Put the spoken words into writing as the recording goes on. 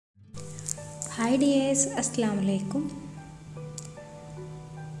Hi dears, Assalamualaikum.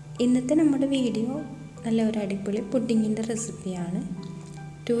 ഇന്നത്തെ നമ്മുടെ video നല്ല ഒരു അടിപൊളി പുഡിങ്ങിൻ്റെ റെസിപ്പിയാണ്.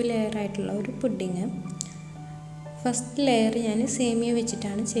 2 ലെയർ ആയിട്ടുള്ള ഒരു പുഡിങ്. ഫസ്റ്റ് ലെയർ ഞാൻ സേമിയ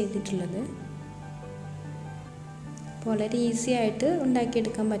വെച്ചിട്ടാണ് ചെയ്തിട്ടുള്ളത്. വളരെ ഈസി ആയിട്ട്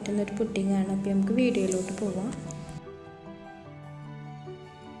ഉണ്ടാക്കിയെടുക്കാൻ പറ്റുന്ന ഒരു പുഡിങ്ങാണ്. അപ്പോൾ നമുക്ക് വീഡിയോയിലോട്ട് പോവാം.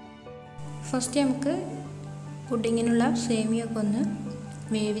 ഫസ്റ്റ് നമുക്ക് പുഡിങ്ങിനുള്ള സേമിയ ഒക്കെ ഒന്ന്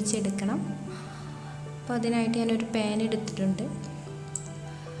വേവിച്ചെടുക്കണം. അപ്പോൾ അതിനായിട്ട് ഞാനൊരു പാൻ എടുത്തിട്ടുണ്ട്.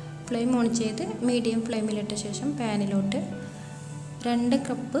 ഫ്ലെയിം ഓൺ ചെയ്ത് മീഡിയം ഫ്ലെയിമിലിട്ട ശേഷം പാനിലോട്ട് 2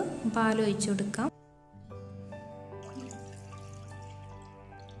 കപ്പ് പാൽ ഒഴിച്ചു കൊടുക്കാം.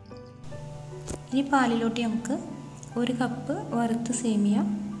 ഇനി പാലിലോട്ട് നമുക്ക് 1 കപ്പ് വറുത്ത സേമിയ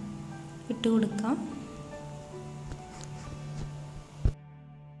ഇട്ട് കൊടുക്കാം.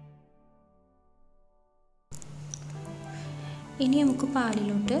 ഇനി നമുക്ക്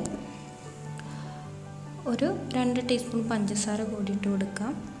പാലിലോട്ട് ഒരു 2 ടീസ്പൂൺ പഞ്ചസാര കൂടി ഇട്ട്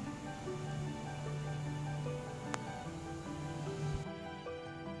കൊടുക്കാം.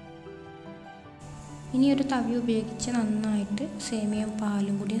 ഇനി ഒരു തവി ഉപയോഗിച്ച് നന്നായിട്ട് സേമിയയും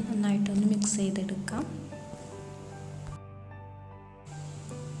പാലും കൂടി നന്നായിട്ടൊന്ന് മിക്സ് ചെയ്തെടുക്കാം.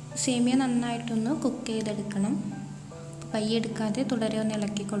 സേമിയ നന്നായിട്ടൊന്ന് കുക്ക് ചെയ്തെടുക്കണം. കൈയെടുക്കാതെ തുടരെ ഒന്ന്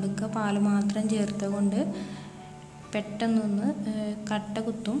ഇളക്കി കൊടുക്കുക. പാൽ മാത്രം ചേർത്തുകൊണ്ട് പെട്ടെന്നൊന്ന് കട്ട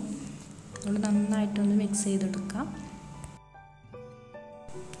കുത്തും. അതുകൊണ്ട് നന്നായിട്ടൊന്ന് മിക്സ് ചെയ്തെടുക്കാം.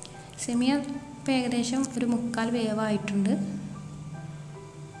 സേമിയ ഇപ്പോൾ ഏകദേശം ഒരു 3/4 വേവായിട്ടുണ്ട്.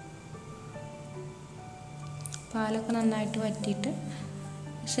 പാലൊക്കെ നന്നായിട്ട് വറ്റിയിട്ട്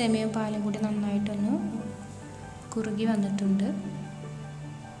സേമിയയും പാലും കൂടി നന്നായിട്ടൊന്ന് കുറുകി വന്നിട്ടുണ്ട്.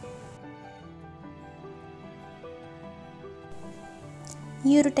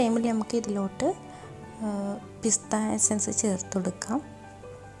 ഈ ഒരു ടൈമിൽ നമുക്ക് ഇതിലോട്ട് പിസ്ത എസൻസ് ചേർത്ത് കൊടുക്കാം.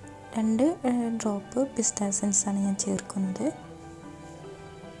 2 ഡ്രോപ്പ് പിസ്ത എസൻസാണ് ഞാൻ ചേർക്കുന്നത്.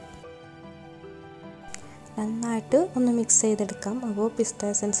 നന്നായിട്ട് ഒന്ന് മിക്സ് ചെയ്തെടുക്കാം. അപ്പോൾ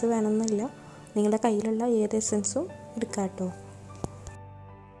പിസ്ത എസൻസ് വേണമെന്നില്ല, നിങ്ങളുടെ കയ്യിലുള്ള ഏത് എസൻസും എടുക്കാം കേട്ടോ.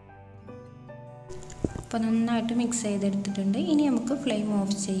 അപ്പോൾ നന്നായിട്ട് മിക്സ് ചെയ്തെടുത്തിട്ടുണ്ട്. ഇനി നമുക്ക് ഫ്ലെയിം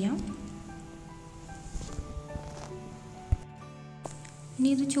ഓഫ് ചെയ്യാം.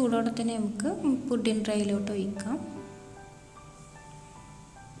 ഇനി ഇത് ചൂടോടെ തന്നെ നമുക്ക് പുഡിംഗ് ട്രേയിലോട്ട് ഒഴിക്കാം.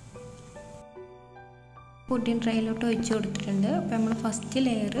 പുഡിംഗ് ട്രേയിലോട്ട് ഒഴിച്ച് കൊടുത്തിട്ടുണ്ട്. അപ്പോൾ നമ്മൾ ഫസ്റ്റ്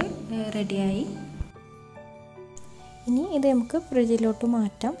ലെയർ റെഡിയായി. ഇനി ഇത് നമുക്ക് ഫ്രിഡ്ജിലോട്ട്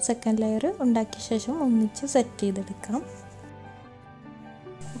മാറ്റാം. സെക്കൻഡ് ലെയർ ഉണ്ടാക്കിയ ശേഷം ഒന്നിച്ച് സെറ്റ് ചെയ്തെടുക്കാം.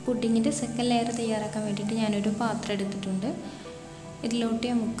 പുഡിങ്ങിൻ്റെ സെക്കൻഡ് ലെയർ തയ്യാറാക്കാൻ വേണ്ടിയിട്ട് ഞാനൊരു പാത്രം എടുത്തിട്ടുണ്ട്. ഇതിലോട്ട്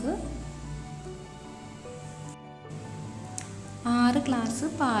നമുക്ക് 6 ഗ്ലാസ്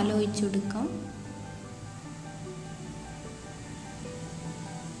പാൽ ഒഴിച്ച് കൊടുക്കാം.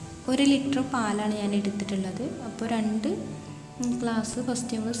 1 ലിറ്റർ പാലാണ് ഞാൻ എടുത്തിട്ടുള്ളത്. അപ്പോൾ 2 ഗ്ലാസ്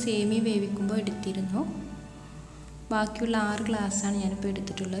ഫസ്റ്റ് നമ്മൾ സേമിയ വേവിക്കുമ്പോൾ എടുത്തിരുന്നു. ബാക്കിയുള്ള 6 ഗ്ലാസ്സാണ് ഞാനിപ്പോൾ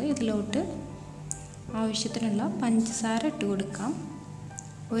എടുത്തിട്ടുള്ളത്. ഇതിലോട്ട് ആവശ്യത്തിനുള്ള പഞ്ചസാര ഇട്ട് കൊടുക്കാം.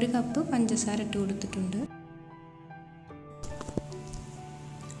 1 കപ്പ് പഞ്ചസാര ഇട്ട് കൊടുത്തിട്ടുണ്ട്.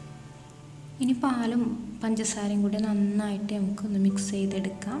 ഇനി പാലും പഞ്ചസാരയും കൂടി നന്നായിട്ട് നമുക്കൊന്ന് മിക്സ്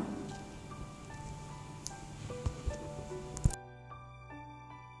ചെയ്തെടുക്കാം.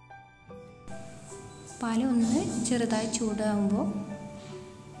 പാൽ ഒന്ന് ചെറുതായി ചൂടാകുമ്പോൾ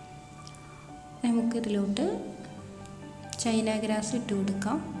നമുക്കിതിലോട്ട് ചൈന ഗ്രാസ് ഇട്ട്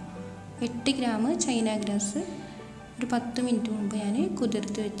കൊടുക്കാം. 8 ഗ്രാം ചൈന ഗ്രാസ് ഒരു 10 മിനിറ്റ് മുമ്പ് ഞാൻ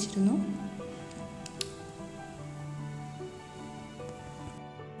കുതിർത്ത് വെച്ചിരുന്നു.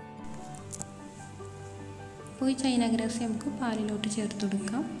 അപ്പോൾ ഈ ചൈന ഗ്രാസ് നമുക്ക് പാലിലോട്ട് ചേർത്ത്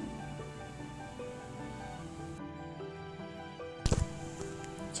കൊടുക്കാം.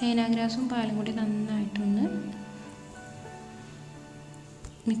 ചൈന ഗ്രാസും പാലും കൂടി നന്നായിട്ടൊന്ന്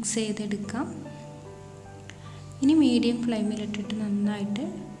മിക്സ് ചെയ്തെടുക്കാം. ഇനി മീഡിയം ഫ്ലെയിമിലിട്ടിട്ട് നന്നായിട്ട്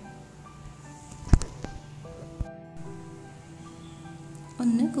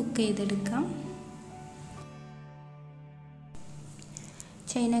ഒന്ന് കുക്ക് ചെയ്തെടുക്കാം.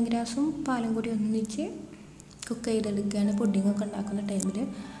 ചൈന ഗ്രാസും പാലും കൂടി ഒന്നിച്ച് കുക്ക് ചെയ്തെടുക്കുകയാണ് പുഡിങ്ങൊക്കെ ഉണ്ടാക്കുന്ന ടൈമിൽ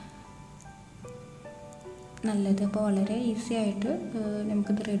നല്ലത്. അപ്പോൾ വളരെ ഈസി ആയിട്ട്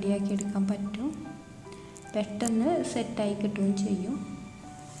നമുക്കിത് റെഡിയാക്കി എടുക്കാൻ പറ്റും. പെട്ടെന്ന് സെറ്റായി കിട്ടുകയും ചെയ്യും.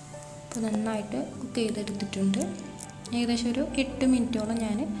 അപ്പോൾ നന്നായിട്ട് കുക്ക് ചെയ്തെടുത്തിട്ടുണ്ട്. ഏകദേശം ഒരു 8 മിനിറ്റോളം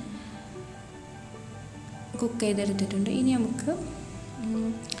ഞാൻ കുക്ക് ചെയ്തെടുത്തിട്ടുണ്ട്. ഇനി നമുക്ക്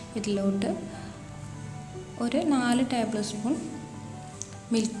ഇതിലോട്ട് ഒരു 4 ടേബിൾ സ്പൂൺ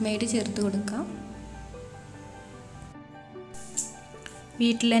മിൽക്ക് മെയ്ഡ് ചേർത്ത് കൊടുക്കാം.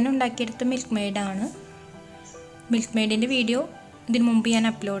 വീട്ടിൽ തന്നെ ഉണ്ടാക്കിയെടുത്ത മിൽക്ക് മെയ്ഡാണ്. മിൽക്ക് മെയ്ഡിൻ്റെ വീഡിയോ ഇതിന് മുമ്പ് ഞാൻ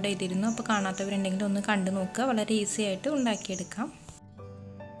അപ്ലോഡ് ചെയ്തിരുന്നു. അപ്പോൾ കാണാത്തവരുണ്ടെങ്കിൽ ഒന്ന് കണ്ടു നോക്കുക. വളരെ ഈസി ആയിട്ട് ഉണ്ടാക്കിയെടുക്കാം.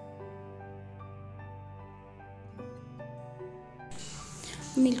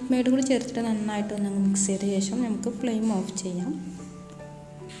 മിൽക്ക് മെയ്ഡ് കൂടി ചേർത്തിട്ട് നന്നായിട്ട് ഒന്ന് മിക്സ് ചെയ്ത ശേഷം നമുക്ക് ഫ്ലെയിം ഓഫ് ചെയ്യാം.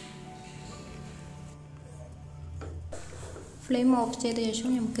 ഫ്ലെയിം ഓഫ് ചെയ്ത ശേഷം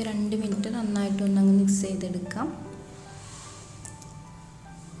നമുക്ക് 2 മിനിറ്റ് നന്നായിട്ട് ഒന്നങ്ങ് മിക്സ് ചെയ്തെടുക്കാം.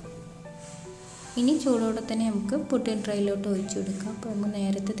 ഇനി ചൂടോടെ തന്നെ നമുക്ക് പുഡിംഗ് ട്രേയിലോട്ട് ഒഴിച്ചു കൊടുക്കാം. അപ്പോൾ നമ്മൾ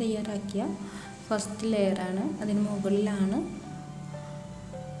നേരത്തെ തയ്യാറാക്കിയ ഫസ്റ്റ് ലെയറാണ്, അതിന് മുകളിലാണ്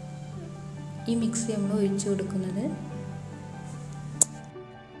ഈ മിക്സ് നമ്മൾ ഒഴിച്ചു കൊടുക്കുന്നത്.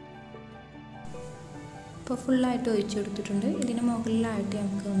 ഇപ്പോൾ ഫുള്ളായിട്ട് ഒഴിച്ചു കൊടുത്തിട്ടുണ്ട്. ഇതിന് മുകളിലായിട്ട്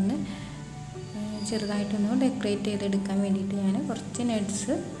നമുക്ക് ഒന്ന് ചെറുതായിട്ടൊന്ന് ഡെക്കറേറ്റ് ചെയ്തെടുക്കാൻ വേണ്ടിയിട്ട് ഞാൻ കുറച്ച്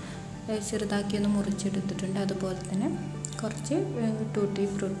നട്ട്സ് ചെറുതാക്കി ഒന്ന് മുറിച്ചെടുത്തിട്ടുണ്ട്. അതുപോലെ തന്നെ കുറച്ച് ടൂട്ടി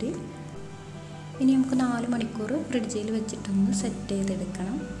ഫ്രൂട്ടി. ഇനി നമുക്ക് 4 മണിക്കൂർ ഫ്രിഡ്ജിൽ വെച്ചിട്ടൊന്ന് സെറ്റ്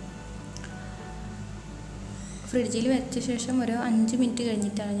ചെയ്തെടുക്കണം. ഫ്രിഡ്ജിൽ വെച്ച ശേഷം ഒരു 5 മിനിറ്റ്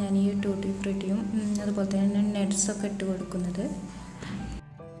കഴിഞ്ഞിട്ടാണ് ഞാൻ ഈ ടൂട്ടി ഫ്രൂട്ടിയും അതുപോലെ തന്നെ നട്ട്സൊക്കെ ഇട്ട് കൊടുക്കുന്നത്.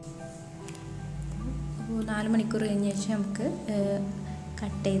 4 മണിക്കൂർ കഴിഞ്ഞ ശേഷം നമുക്ക്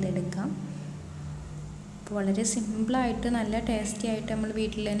കട്ട് ചെയ്തെടുക്കാം. അപ്പോൾ വളരെ സിമ്പിളായിട്ട് നല്ല ടേസ്റ്റി ആയിട്ട് നമ്മൾ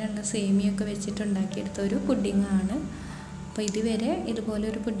വീട്ടിൽ തന്നെയുള്ള സേമിയൊക്കെ വെച്ചിട്ട് ഉണ്ടാക്കിയെടുത്ത ഒരു പുഡിങ്ങാണ്. അപ്പോൾ ഇതുവരെ ഇതുപോലെ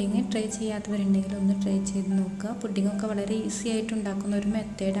ഒരു പുഡിങ് ട്രൈ ചെയ്യാത്തവരുണ്ടെങ്കിൽ ഒന്ന് ട്രൈ ചെയ്ത് നോക്കുക. പുഡിങ്ങൊക്കെ വളരെ ഈസി ആയിട്ട് ഉണ്ടാക്കുന്ന ഒരു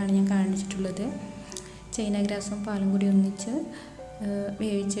മെത്തേഡാണ് ഞാൻ കാണിച്ചിട്ടുള്ളത്. ചൈന ഗ്രാസും പാലും കൂടി ഒന്നിച്ച്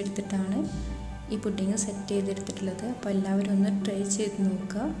വേവിച്ചെടുത്തിട്ടാണ് ഈ പുഡിങ് സെറ്റ് ചെയ്തെടുത്തിട്ടുള്ളത്. അപ്പോൾ എല്ലാവരും ഒന്ന് ട്രൈ ചെയ്ത്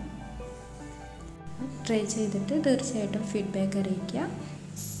നോക്കുക. ട്രൈ ചെയ്തിട്ട് തീർച്ചയായിട്ടും ഫീഡ്ബാക്ക് അറിയിക്കുക.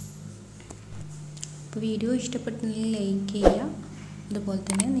 അപ്പോൾ വീഡിയോ ഇഷ്ടപ്പെട്ടെങ്കിൽ ലൈക്ക് ചെയ്യുക. അതുപോലെ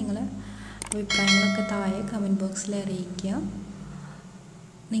തന്നെ നിങ്ങളെ അഭിപ്രായങ്ങളൊക്കെ താഴെ കമൻറ്റ് ബോക്സിൽ അറിയിക്കുക.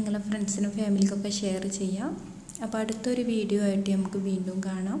 നിങ്ങളെ ഫ്രണ്ട്സിനും ഫാമിലിക്കൊക്കെ ഷെയർ ചെയ്യുക. അപ്പോൾ അടുത്തൊരു വീഡിയോ ആയിട്ട് നമുക്ക് വീണ്ടും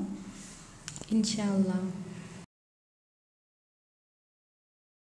കാണാം. ഇൻഷാ അല്ലാഹ്.